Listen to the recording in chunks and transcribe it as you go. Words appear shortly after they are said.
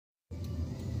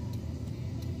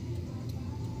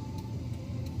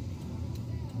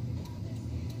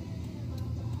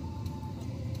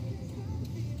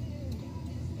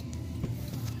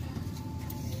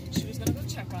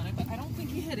on it, but I don't think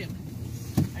he hit him.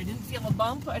 I didn't feel a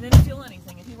bump. I didn't feel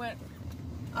anything. If he went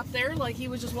up there like he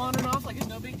was just wandering off like it's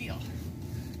no big deal.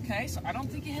 Okay, so I don't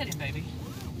think you hit him, baby.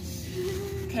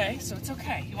 Okay, so it's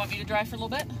okay. You want me to drive for a little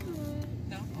bit?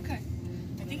 No? Okay.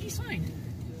 I think he's fine.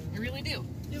 I really do.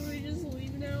 Do we just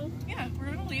leave now? Yeah, we're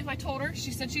gonna leave. I told her.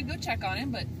 She said she'd go check on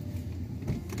him, but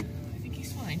I think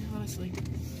he's fine, honestly.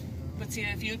 But see,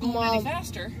 if you go any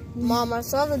faster. Mom, I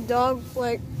saw the dog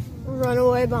like run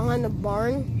away behind the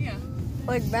barn. Yeah.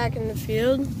 Like back in the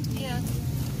field. Yeah.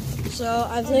 So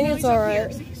I think it's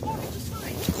alright. See, he's walking just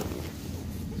fine.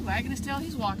 He's wagging his tail.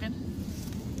 He's walking.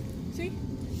 See?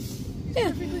 He's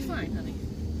perfectly fine, honey.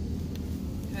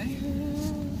 Okay.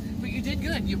 But you did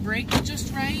good. You braked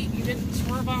just right. You didn't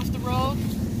swerve off the road.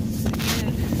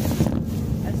 And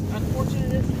as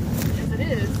unfortunate as it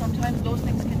is, sometimes those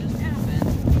things can just happen.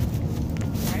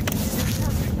 Right? But you did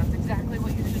perfect. That's exactly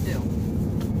what you should do.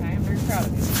 Okay? I'm very proud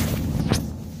of you.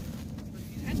 But if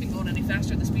you had been going any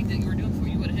faster at the speed that you were doing before,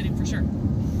 you would have hit him for sure.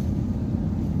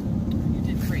 You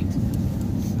did great.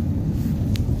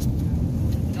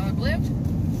 The dog lived.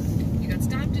 You got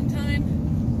stopped in time.